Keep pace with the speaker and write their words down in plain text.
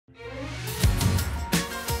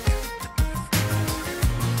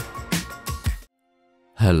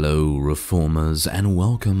Hello Reformers and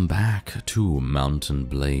welcome back to Mountain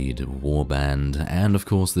Blade Warband, and of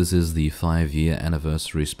course this is the 5-year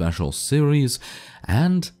anniversary special series,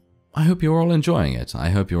 and I hope you're all enjoying it.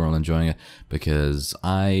 I hope you're all enjoying it because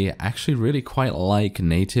I actually really quite like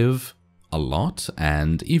native a lot,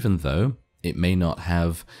 and even though it may not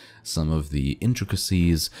have some of the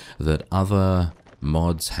intricacies that other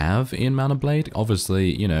mods have in Mountain Blade,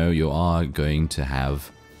 obviously, you know, you are going to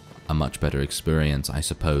have a much better experience, I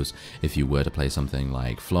suppose, if you were to play something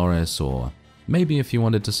like Floris, or maybe if you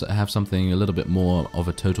wanted to have something a little bit more of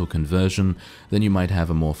a total conversion, then you might have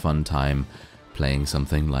a more fun time playing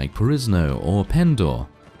something like Perisno or Pendor,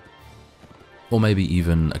 or maybe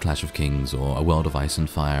even a Clash of Kings or a World of Ice and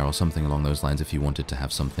Fire or something along those lines if you wanted to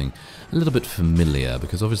have something a little bit familiar,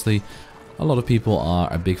 because obviously a lot of people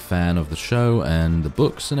are a big fan of the show and the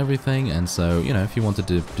books and everything, and so, you know, if you wanted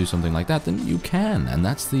to do something like that, then you can, and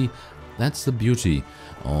that's the beauty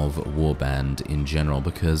of Warband in general,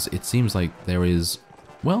 because it seems like there is,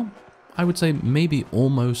 well, I would say maybe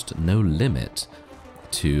almost no limit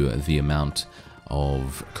to the amount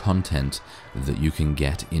of content that you can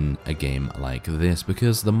get in a game like this,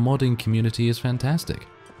 because the modding community is fantastic.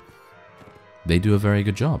 They do a very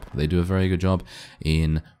good job. They do a very good job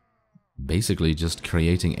in basically just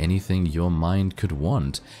creating anything your mind could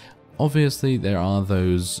want. Obviously, there are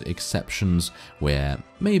those exceptions where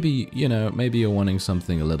maybe, you know, maybe you're wanting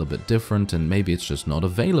something a little bit different and maybe it's just not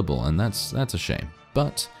available, and that's a shame.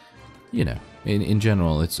 But, you know, in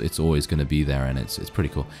general, it's always going to be there, and it's pretty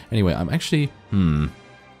cool. Anyway, I'm actually,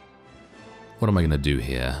 what am I going to do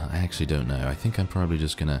here? I actually don't know. I think I'm probably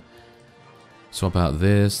just going to swap out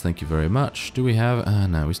this, thank you very much. Do we have...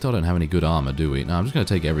 no, we still don't have any good armor, do we? No, I'm just going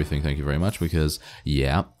to take everything, thank you very much, because,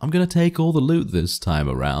 yeah, I'm going to take all the loot this time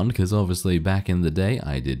around, because obviously back in the day,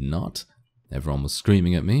 I did not. Everyone was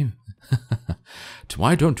screaming at me.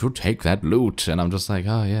 Why don't you take that loot? And I'm just like,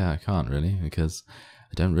 oh yeah, I can't really, because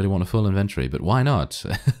I don't really want a full inventory, but why not?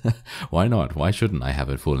 Why not? Why shouldn't I have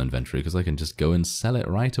a full inventory? Because I can just go and sell it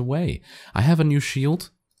right away. I have a new shield,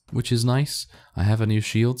 which is nice. I have a new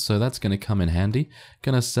shield, so that's going to come in handy.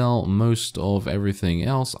 Gonna sell most of everything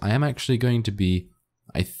else. I am actually going to be,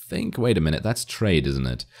 I think, wait a minute, that's trade, isn't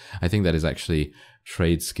it? I think that is actually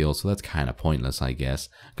trade skill, so that's kind of pointless, I guess.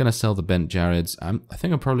 Gonna sell the bent jarrets. I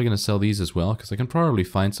think I'm probably going to sell these as well, because I can probably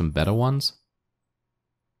find some better ones.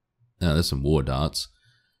 There's some war darts.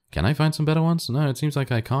 Can I find some better ones? No, it seems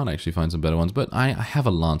like I can't actually find some better ones, but I have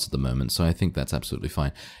a lance at the moment, so I think that's absolutely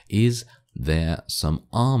fine. Is there some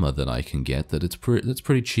armor that I can get that's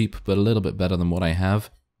pretty cheap, but a little bit better than what I have?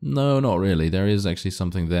 No, not really. There is actually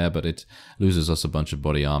something there, but it loses us a bunch of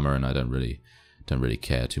body armor, and I don't really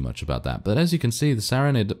care too much about that. But as you can see, the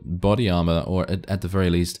Saranid body armor, or at the very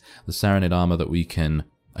least, the Saranid armor that we can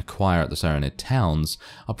acquire at the Saranid towns,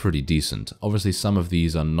 are pretty decent. Obviously, some of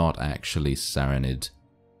these are not actually Saranid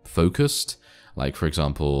focused, like for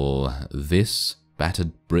example this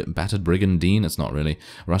battered brigandine. It's not really.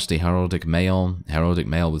 Rusty heraldic mail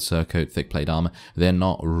with surcoat, thick plate armor. They're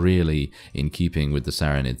not really in keeping with the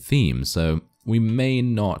Saranid theme, so we may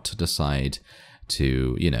not decide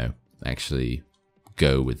to, you know, actually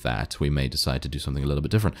go with that. We may decide to do something a little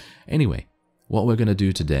bit different. Anyway, what we're going to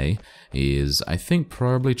do today is, I think,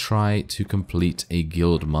 probably try to complete a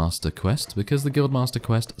Guildmaster quest, because the Guildmaster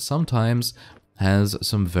quest sometimes has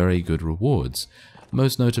some very good rewards.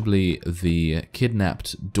 Most notably, the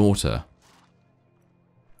kidnapped daughter.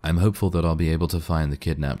 I'm hopeful that I'll be able to find the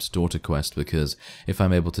kidnapped daughter quest, because if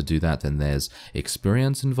I'm able to do that, then there's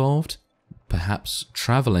experience involved, perhaps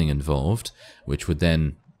traveling involved, which would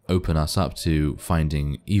then open us up to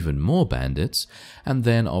finding even more bandits, and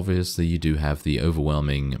then obviously you do have the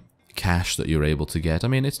overwhelming cash that you're able to get. I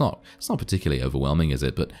mean, it's not particularly overwhelming, is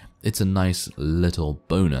it? But it's a nice little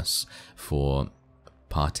bonus for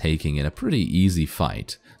partaking in a pretty easy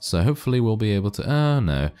fight. So hopefully we'll be able to... oh,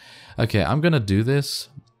 no. Okay, I'm gonna do this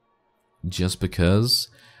just because,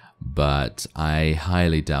 but I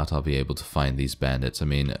highly doubt I'll be able to find these bandits. I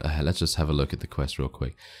mean, let's just have a look at the quest real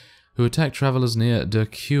quick. Who attacked travelers near Der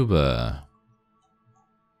Cuba?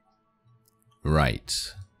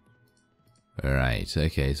 Right. Right,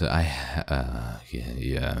 okay, so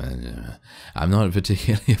I'm not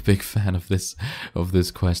particularly a big fan of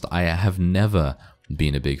this quest. I have never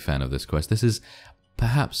been a big fan of this quest. This is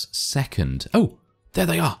perhaps second. Oh, there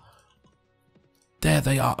they are. There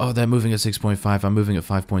they are. Oh, they're moving at 6.5. I'm moving at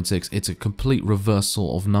 5.6. It's a complete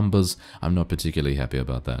reversal of numbers. I'm not particularly happy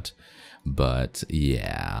about that. But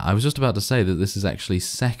yeah, I was just about to say that this is actually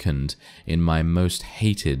second in my most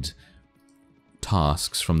hated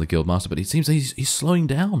tasks from the Guildmaster, but it seems he's slowing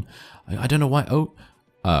down. I don't know why.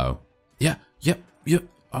 Oh. Yeah. Yep. Yeah.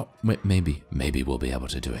 Oh, maybe we'll be able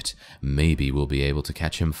to do it. Maybe we'll be able to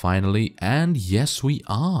catch him finally. And yes, we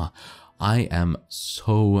are. I am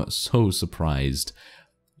so surprised.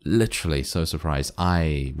 Literally so surprised.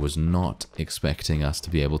 I was not expecting us to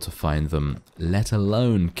be able to find them, let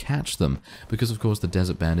alone catch them. Because, of course, the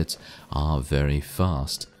desert bandits are very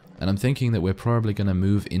fast. And I'm thinking that we're probably going to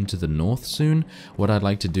move into the north soon. What I'd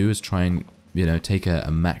like to do is try and, you know, take a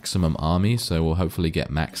maximum army. So we'll hopefully get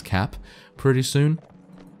max cap pretty soon.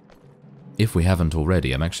 If we haven't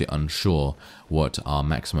already. I'm actually unsure what our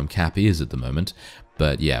maximum cap is at the moment.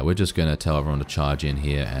 But yeah, we're just going to tell everyone to charge in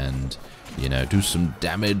here and, you know, do some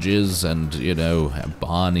damages. And, you know,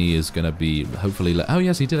 Barney is going to be hopefully... Oh,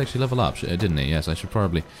 yes, he did actually level up, didn't he? Yes, I should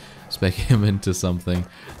probably spec him into something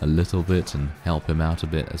a little bit and help him out a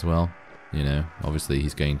bit as well. You know, obviously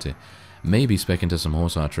he's going to maybe spec into some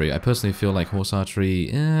horse archery. I personally feel like horse archery,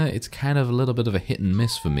 it's kind of a little bit of a hit and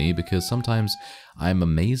miss for me because sometimes I'm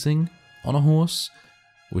amazing on a horse,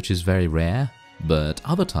 which is very rare, but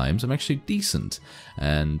other times I'm actually decent.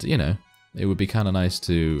 And, you know, it would be kind of nice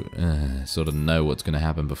to sort of know what's going to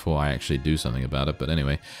happen before I actually do something about it. But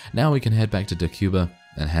anyway, now we can head back to Cuba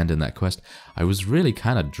and hand in that quest. I was really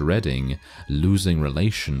kind of dreading losing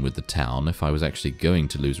relation with the town if I was actually going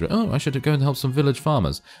to lose... Oh, I should go and help some village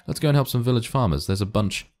farmers. Let's go and help some village farmers. There's a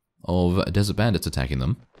bunch of desert bandits attacking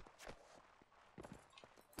them.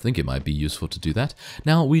 I think it might be useful to do that.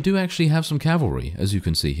 Now, we do actually have some cavalry, as you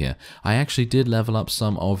can see here. I actually did level up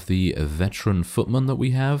some of the veteran footmen that we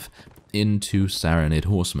have into Saranid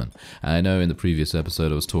horsemen. And I know in the previous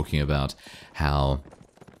episode I was talking about how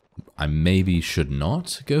I maybe should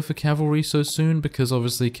not go for cavalry so soon, because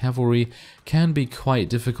obviously cavalry can be quite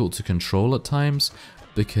difficult to control at times,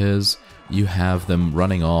 because you have them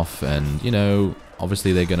running off and, you know,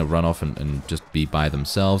 obviously they're going to run off and just be by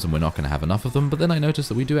themselves, and we're not going to have enough of them. But then I noticed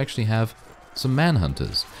that we do actually have some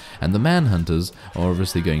manhunters, and the manhunters are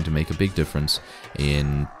obviously going to make a big difference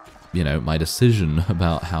in, you know, my decision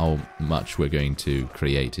about how much we're going to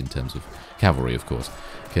create in terms of cavalry, of course.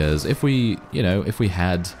 Because if we, you know, if we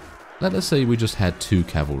had, let's say we just had 2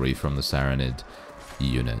 cavalry from the Saranid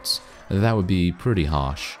units, that would be pretty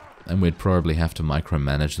harsh, and we'd probably have to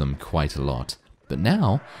micromanage them quite a lot. But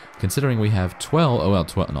now, considering we have 12, oh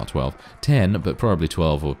well, not 12, 10, but probably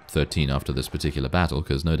 12 or 13 after this particular battle,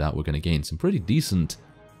 because no doubt we're going to gain some pretty decent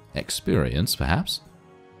experience, perhaps.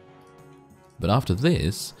 But after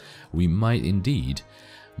this, we might indeed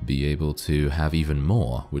be able to have even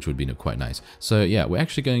more, which would be quite nice. So yeah, we're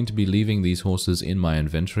actually going to be leaving these horses in my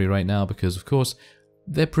inventory right now, because of course,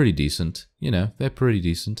 they're pretty decent. You know, they're pretty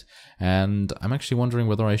decent. And I'm actually wondering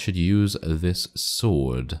whether I should use this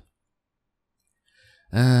sword.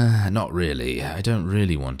 Not really. I don't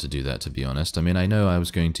really want to do that, to be honest. I mean, I know I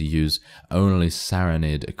was going to use only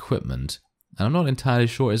Saranid equipment, and I'm not entirely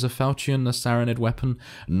sure. Is a falchion a Saranid weapon?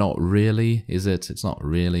 Not really, is it? It's not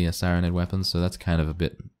really a Saranid weapon, so that's kind of a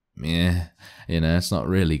bit, meh. You know, it's not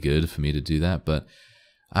really good for me to do that, but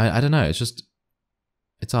I don't know. It's just,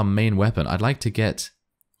 it's our main weapon. I'd like to get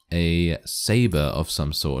a saber of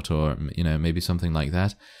some sort, or, you know, maybe something like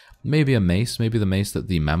that. Maybe a mace, maybe the mace that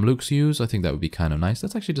the Mamluks use. I think that would be kind of nice.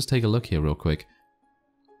 Let's actually just take a look here real quick.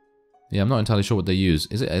 Yeah, I'm not entirely sure what they use.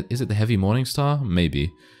 Is it the Heavy Morning Star?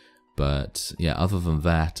 Maybe. But yeah, other than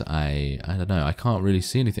that, I don't know. I can't really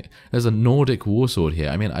see anything. There's a Nordic warsword here.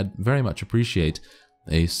 I mean, I'd very much appreciate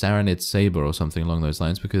a Saranid saber or something along those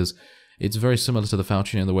lines, because it's very similar to the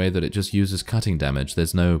falchion in the way that it just uses cutting damage.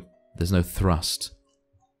 There's no thrust.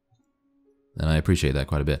 And I appreciate that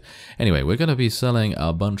quite a bit. Anyway, we're going to be selling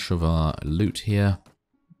a bunch of our loot here,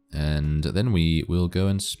 and then we will go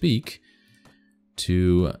and speak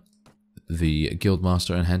to the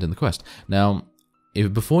Guildmaster and hand in the quest. Now,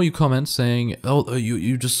 before you comment saying, oh,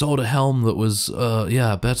 you just sold a helm that was,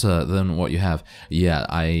 yeah, better than what you have. Yeah,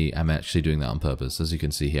 I am actually doing that on purpose, as you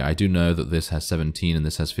can see here. I do know that this has 17 and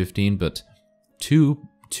this has 15, but two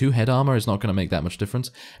head armor is not going to make that much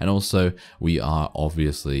difference. And also, we are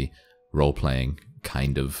obviously role-playing,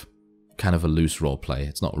 kind of a loose roleplay.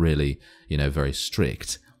 It's not really, you know, very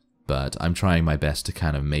strict, but I'm trying my best to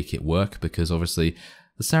kind of make it work, because obviously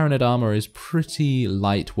the Saranid armor is pretty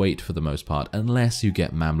lightweight for the most part, unless you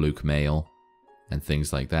get Mamluk mail and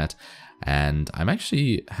things like that. And I'm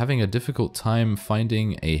actually having a difficult time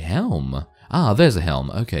finding a helm. Ah, there's a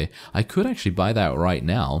helm. Okay, I could actually buy that right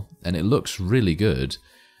now, and it looks really good.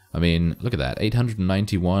 I mean, look at that,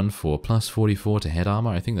 891 for plus 44 to head armor.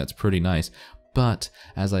 I think that's pretty nice. But,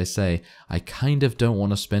 as I say, I kind of don't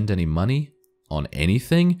want to spend any money on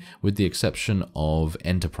anything, with the exception of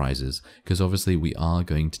enterprises, because obviously we are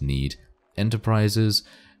going to need enterprises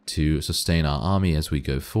to sustain our army as we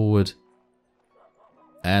go forward.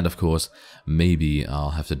 And of course, maybe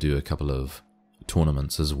I'll have to do a couple of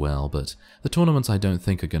tournaments as well, but the tournaments I don't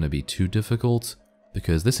think are going to be too difficult,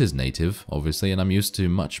 because this is native, obviously, and I'm used to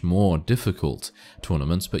much more difficult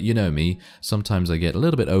tournaments, but you know me, sometimes I get a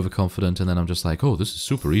little bit overconfident and then I'm just like, oh, this is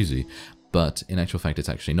super easy, but in actual fact it's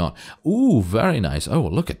actually not. Ooh, very nice. Oh,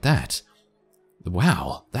 look at that.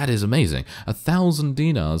 Wow, that is amazing. 1,000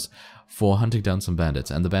 dinars for hunting down some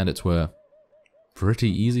bandits, and the bandits were pretty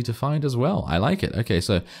easy to find as well. I like it. Okay,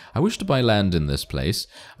 so I wish to buy land in this place.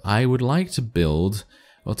 I would like to build,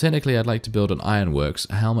 well, technically I'd like to build an ironworks.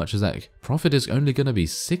 How much is that? Profit is only going to be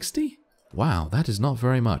 60? Wow, that is not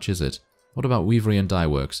very much, is it? What about weavery and dye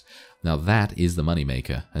works? Now that is the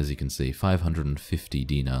moneymaker, as you can see. 550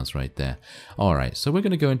 dinars right there. Alright, so we're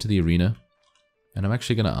going to go into the arena, and I'm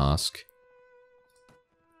actually going to ask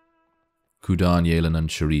Kudan, Yelan, and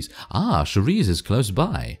Cherise. Ah, Cherise is close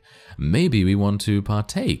by. Maybe we want to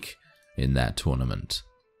partake in that tournament.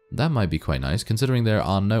 That might be quite nice, considering there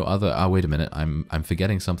are no other... Ah, wait a minute. I'm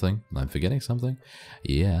forgetting something. I'm forgetting something.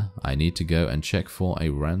 Yeah, I need to go and check for a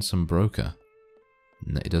ransom broker.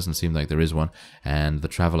 It doesn't seem like there is one, and the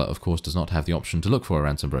Traveller, of course, does not have the option to look for a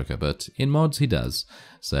ransom broker, but in mods he does.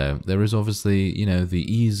 So there is obviously, you know, the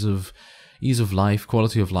ease of life,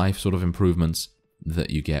 quality of life sort of improvements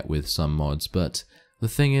that you get with some mods, but the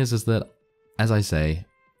thing is that, as I say,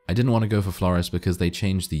 I didn't want to go for Florist because they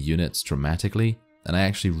changed the units dramatically, and I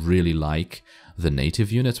actually really like the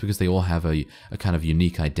native units because they all have a kind of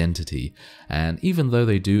unique identity, and even though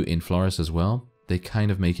they do in Florist as well, they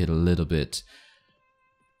kind of make it a little bit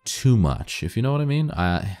too much, if you know what I mean.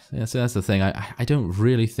 So that's the thing, I don't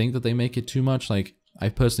really think that they make it too much. Like, I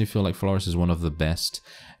personally feel like Florist is one of the best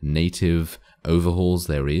native overhauls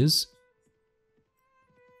there is,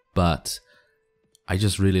 but I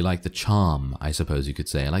just really like the charm, I suppose you could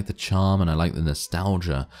say. I like the charm and I like the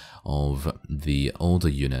nostalgia of the older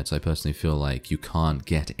units. I personally feel like you can't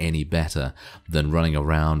get any better than running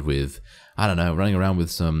around with, I don't know, running around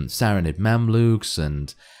with some Saranid Mamluks,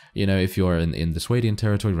 and, you know, if you're in the Swadian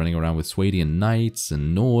territory, running around with Swadian Knights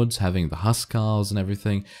and Nords, having the Huskars and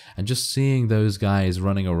everything, and just seeing those guys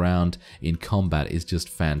running around in combat is just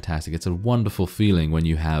fantastic. It's a wonderful feeling when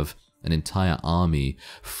you have an entire army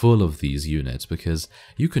full of these units, because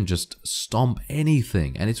you can just stomp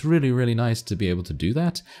anything, and it's really, really nice to be able to do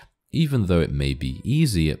that. Even though it may be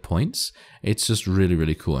easy at points, it's just really,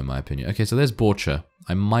 really cool in my opinion. Okay, so there's Borcha.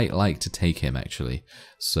 I might like to take him, actually.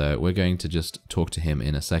 So we're going to just talk to him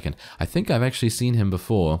in a second. I think I've actually seen him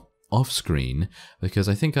before off-screen, because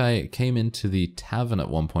I think I came into the tavern at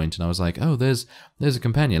one point and I was like, oh, there's a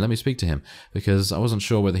companion, let me speak to him, because I wasn't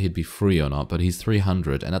sure whether he'd be free or not, but he's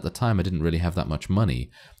 300, and at the time I didn't really have that much money.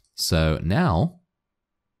 So now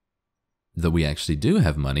that we actually do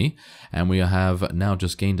have money, and we have now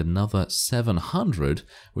just gained another 700,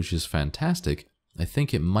 which is fantastic, I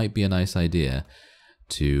think it might be a nice idea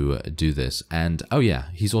to do this. And oh yeah,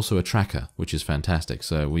 he's also a tracker, which is fantastic,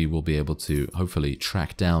 so we will be able to hopefully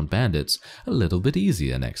track down bandits a little bit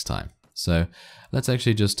easier next time. So let's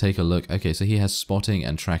actually just take a look. Okay, so he has spotting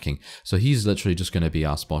and tracking, so he's literally just going to be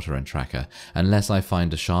our spotter and tracker, unless I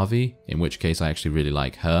find a Shavi, in which case I actually really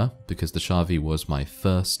like her, because the Shavi was my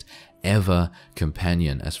first ever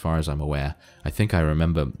companion as far as I'm aware. I think I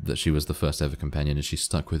remember that she was the first ever companion, and she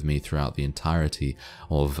stuck with me throughout the entirety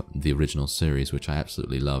of the original series, which I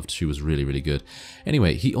absolutely loved. She was really, really good.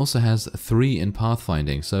 Anyway, he also has 3 in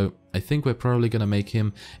pathfinding, so I think we're probably going to make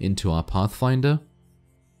him into our pathfinder.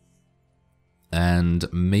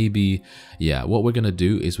 And maybe, yeah, what we're going to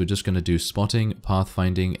do is we're just going to do spotting,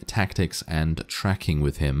 pathfinding, tactics, and tracking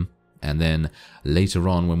with him. And then later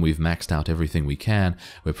on, when we've maxed out everything we can,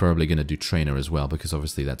 we're probably going to do trainer as well, because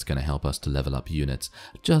obviously that's going to help us to level up units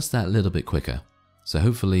just that little bit quicker. So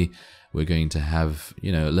hopefully we're going to have,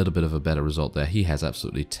 you know, a little bit of a better result there. He has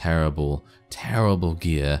absolutely terrible, terrible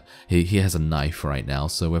gear. He has a knife right now,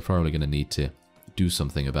 so we're probably going to need to do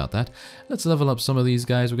something about that. Let's level up some of these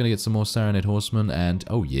guys. We're going to get some more Saranid horsemen, and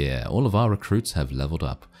oh yeah, all of our recruits have leveled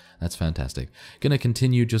up. That's fantastic. Going to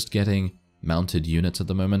continue just getting mounted units at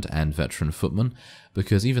the moment and veteran footmen,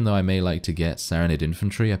 because even though I may like to get Saranid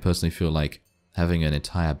infantry, I personally feel like having an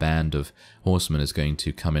entire band of horsemen is going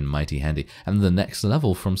to come in mighty handy. And the next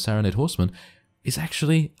level from Saranid horsemen is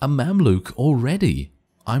actually a Mamluk already.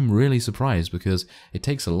 I'm really surprised, because it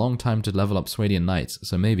takes a long time to level up Swadian knights,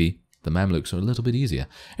 so maybe the Mamluks are a little bit easier.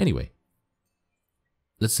 Anyway,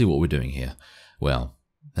 let's see what we're doing here. Well,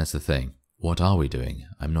 that's the thing. What are we doing?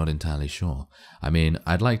 I'm not entirely sure. I mean,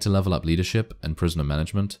 I'd like to level up leadership and prisoner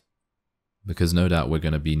management, because no doubt we're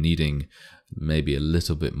going to be needing maybe a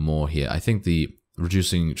little bit more here. I think the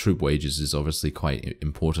reducing troop wages is obviously quite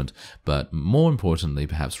important, but more importantly,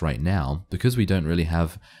 perhaps right now, because we don't really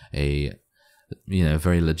have a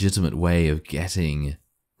very legitimate way of getting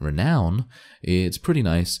renown, it's pretty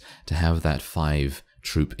nice to have that 5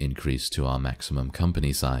 troop increase to our maximum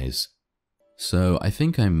company size. So I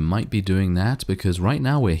think I might be doing that, because right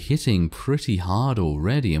now we're hitting pretty hard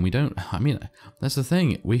already, and we don't, that's the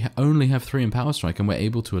thing, we only have 3 in Power Strike, and we're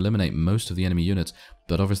able to eliminate most of the enemy units,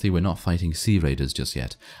 but obviously we're not fighting Sea Raiders just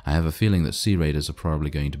yet. I have a feeling that Sea Raiders are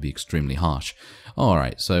probably going to be extremely harsh.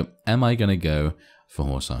 Alright, so am I going to go for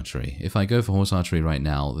Horse Archery? If I go for Horse Archery right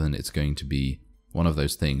now, then it's going to be one of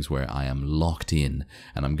those things where I am locked in,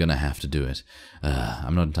 and I'm going to have to do it.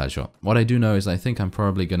 I'm not entirely sure. What I do know is I think I'm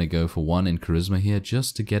probably going to go for 1 in Charisma here,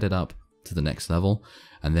 just to get it up to the next level.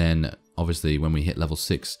 And then, obviously, when we hit level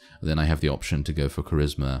 6, then I have the option to go for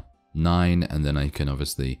Charisma 9, and then I can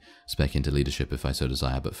obviously spec into Leadership if I so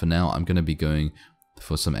desire. But for now, I'm going to be going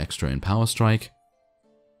for some extra in Power Strike,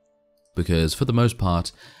 because for the most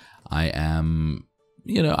part, I am...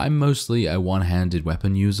 I'm mostly a one-handed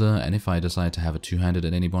weapon user, and if I decide to have a two-handed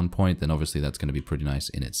at any one point, then obviously that's going to be pretty nice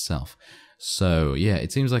in itself. So, yeah,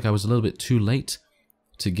 it seems like I was a little bit too late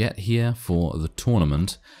to get here for the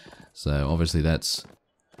tournament. So, obviously that's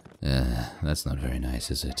not very nice,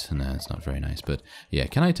 is it? No, it's not very nice, but yeah,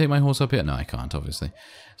 can I take my horse up here? No, I can't, obviously.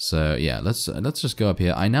 So, yeah, let's just go up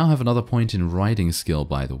here. I now have another point in riding skill,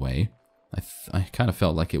 by the way. I kind of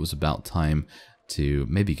felt like it was about time to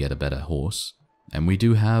maybe get a better horse. And we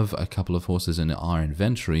do have a couple of horses in our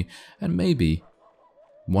inventory, and maybe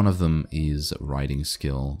one of them is riding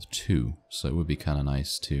skill 2. So it would be kind of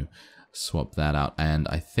nice to swap that out. And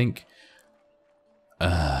I think,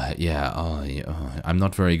 I'm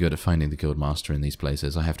not very good at finding the Guildmaster in these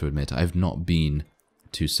places, I have to admit. I've not been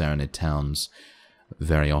to Serenade Towns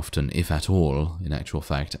very often, if at all, in actual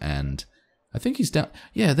fact. And I think he's down...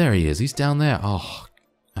 Yeah, there he is. He's down there.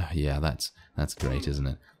 Yeah, that's great, isn't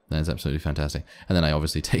it? That's absolutely fantastic. And then I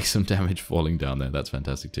obviously take some damage falling down there. That's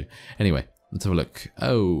fantastic too. Anyway, let's have a look.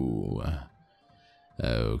 Oh.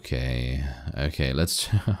 Okay. Okay, let's...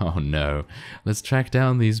 Oh no. Let's track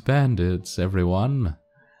down these bandits, everyone.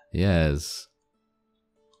 Yes.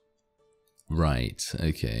 Right,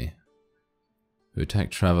 okay. Who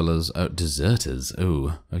attack travelers... Oh, deserters.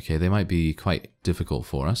 Oh, okay, they might be quite difficult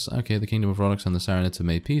for us. Okay, the Kingdom of Roddox and the Saranids have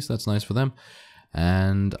made peace. That's nice for them.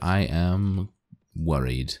 And I am...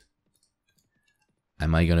 worried.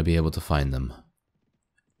 Am I going to be able to find them?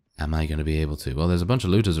 Am I going to be able to? Well, there's a bunch of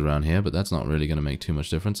looters around here, but that's not really going to make too much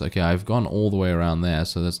difference. Okay, I've gone all the way around there,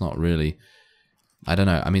 so that's not really... I don't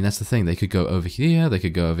know. I mean, that's the thing. They could go over here, they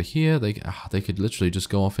could go over here, they could literally just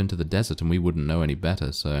go off into the desert and we wouldn't know any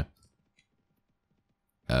better, so...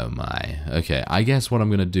 Oh my. Okay, I guess what I'm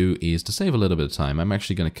going to do is, to save a little bit of time, I'm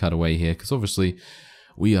actually going to cut away here, because obviously...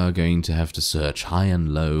 we are going to have to search high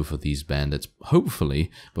and low for these bandits,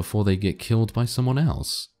 hopefully, before they get killed by someone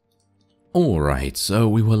else. Alright, so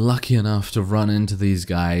we were lucky enough to run into these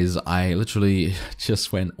guys. I literally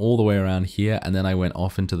just went all the way around here, and then I went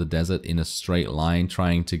off into the desert in a straight line,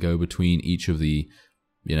 trying to go between each of the,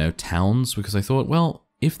 towns, because I thought, well,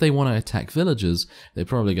 if they want to attack villages, they're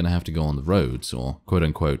probably going to have to go on the roads, or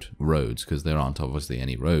quote-unquote roads, because there aren't obviously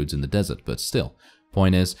any roads in the desert, but still.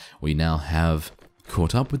 Point is, we now have...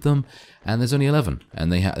 caught up with them, and there's only 11,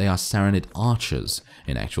 and they are Saranid archers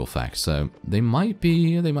in actual fact, so they might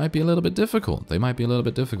be a little bit difficult. They might be a little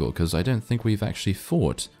bit difficult, because I don't think we've actually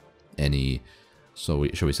fought any, shall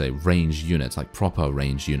we say, ranged units, like proper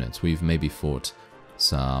ranged units. We've maybe fought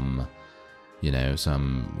some,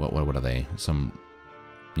 what are they? Some,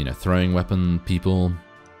 throwing weapon people,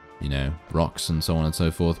 rocks and so on and so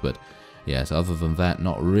forth, but yes, other than that,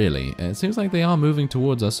 not really. And it seems like they are moving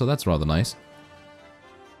towards us, so that's rather nice.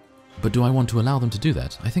 But do I want to allow them to do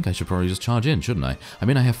that? I think I should probably just charge in, shouldn't I? I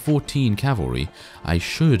mean, I have 14 cavalry. I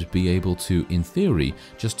should be able to, in theory,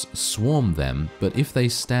 just swarm them. But if they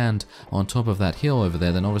stand on top of that hill over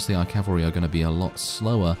there, then obviously our cavalry are going to be a lot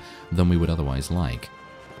slower than we would otherwise like.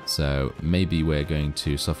 So maybe we're going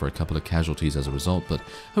to suffer a couple of casualties as a result, but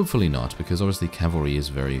hopefully not, because obviously cavalry is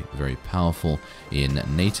very, very powerful in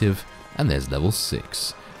native, and there's level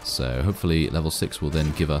 6. So hopefully level 6 will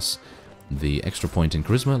then give us the extra point in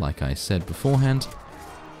charisma, like I said beforehand,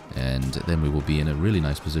 and then we will be in a really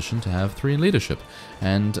nice position to have 3 in leadership.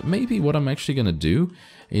 And maybe what I'm actually going to do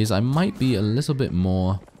is I might be a little bit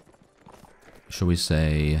more, shall we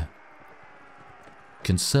say,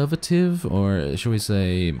 conservative, or shall we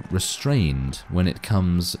say restrained when it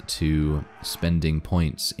comes to spending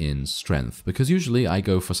points in strength, because usually I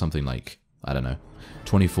go for something like, I don't know,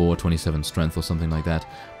 24, 27 strength or something like that,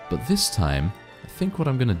 but this time I think what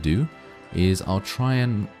I'm going to do is I'll try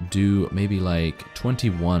and do maybe like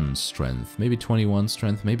 21 strength, maybe 21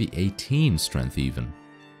 strength, maybe 18 strength even.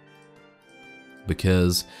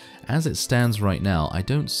 Because as it stands right now, I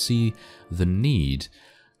don't see the need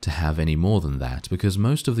to have any more than that, because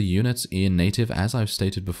most of the units in native, as I've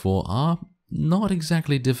stated before, are not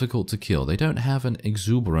exactly difficult to kill. They don't have an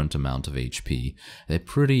exuberant amount of HP. They're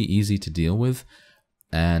pretty easy to deal with,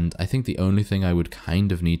 and I think the only thing I would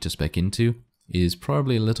kind of need to spec into is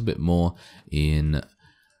probably a little bit more in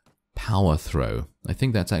power throw. I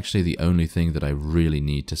think that's actually the only thing that I really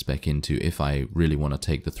need to spec into if I really want to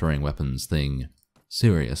take the throwing weapons thing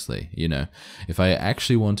seriously, you know. If I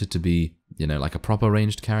actually wanted to be, you know, like a proper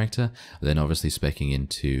ranged character, then obviously specking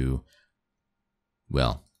into,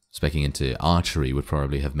 well, specking into archery would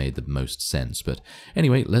probably have made the most sense. But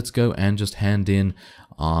anyway, let's go and just hand in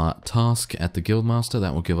our task at the Guildmaster.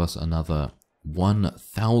 That will give us another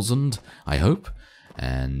 1,000, I hope.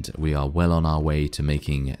 And we are well on our way to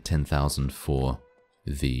making 10,000 for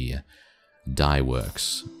the dye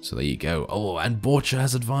works. So there you go. Oh, and Borcha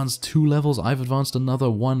has advanced 2 levels. I've advanced another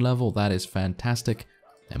 1 level. That is fantastic.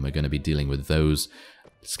 And we're going to be dealing with those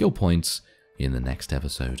skill points in the next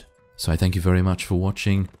episode. So I thank you very much for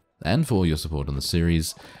watching and for all your support on the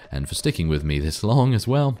series and for sticking with me this long as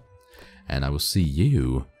well. And I will see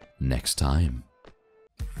you next time.